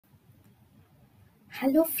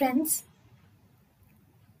Hello friends,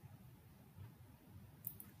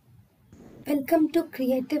 welcome to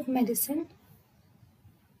Creative Medicine.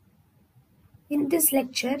 In this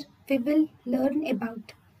lecture, we will learn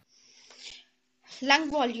about Lung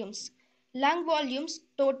volumes. Lung volumes,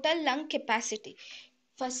 total lung capacity.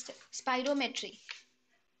 First, spirometry.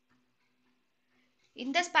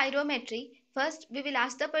 In the spirometry, first we will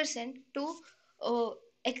ask the person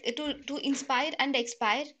to inspire and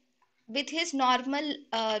expire with his normal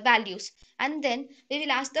values, and then we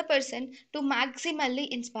will ask the person to maximally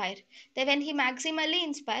inspire. Then when he maximally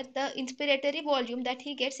inspire, the inspiratory volume that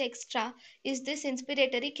he gets extra is this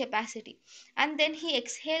inspiratory capacity, and then he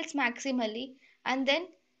exhales maximally, and then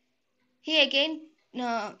he again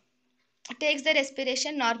uh, takes the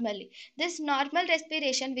respiration normally. This normal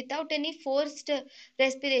respiration without any forced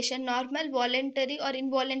respiration, normal voluntary or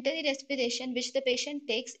involuntary respiration which the patient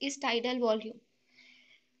takes is tidal volume.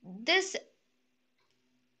 This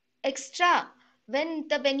extra,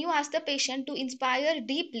 when you ask the patient to inspire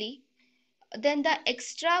deeply, then the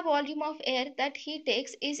extra volume of air that he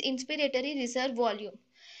takes is inspiratory reserve volume.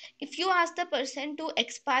 If you ask the person to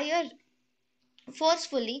expire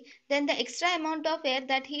forcefully, then the extra amount of air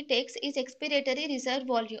that he takes is expiratory reserve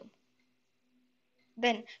volume.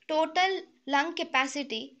 Then total lung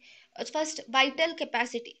capacity, first vital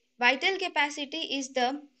capacity. Vital capacity is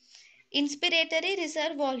the inspiratory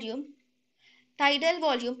reserve volume, tidal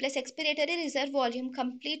volume plus expiratory reserve volume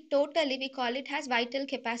complete totally we call it as vital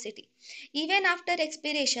capacity. Even after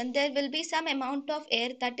expiration there will be some amount of air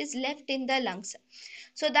that is left in the lungs.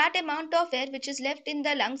 So that amount of air which is left in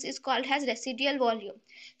the lungs is called as residual volume.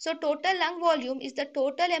 So total lung volume is the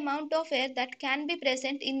total amount of air that can be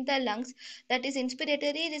present in the lungs, that is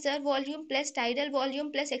inspiratory reserve volume plus tidal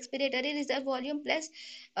volume plus expiratory reserve volume plus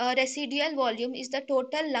residual volume is the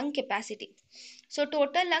total lung capacity. So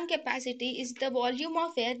total lung capacity is the volume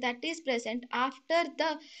of air that is present after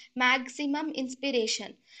the maximum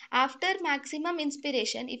inspiration. After maximum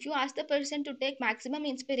inspiration, if you ask the person to take maximum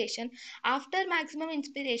inspiration, after maximum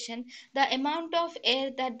inspiration, the amount of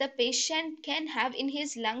air that the patient can have in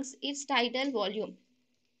his lungs is tidal volume.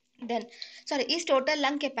 Then, sorry, is total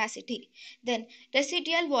lung capacity. Then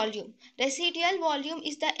residual volume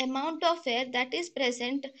is the amount of air that is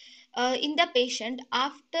present in the patient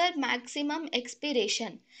after maximum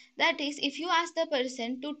expiration. That is, if you ask the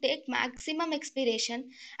person to take maximum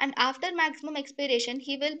expiration, and after maximum expiration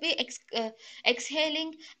he will be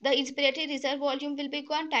exhaling, the inspiratory reserve volume will be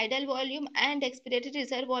gone, tidal volume and expiratory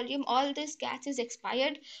reserve volume, all this gas is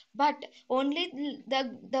expired, but only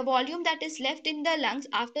the volume that is left in the lungs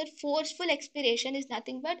after forceful expiration is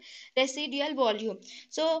nothing but residual volume.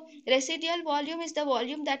 So residual volume is the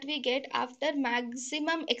volume that we get after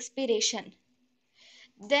maximum expiration.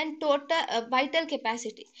 Then total vital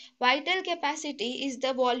capacity is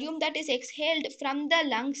the volume that is exhaled from the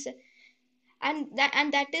lungs, and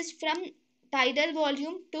that is from tidal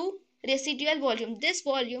volume to residual volume. This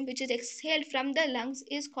volume which is exhaled from the lungs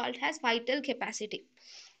is called as vital capacity.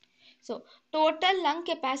 So total lung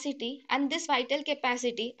capacity and this vital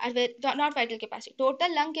capacity are not vital capacity,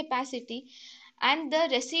 total lung capacity and the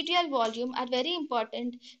residual volume are very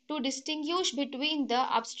important to distinguish between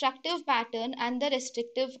the obstructive pattern and the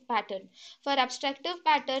restrictive pattern. For obstructive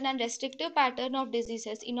pattern and restrictive pattern of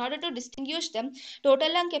diseases, in order to distinguish them,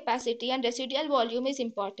 total lung capacity and residual volume is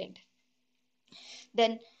important.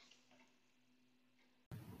 Then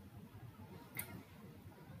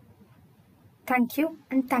thank you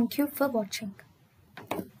and thank you for watching.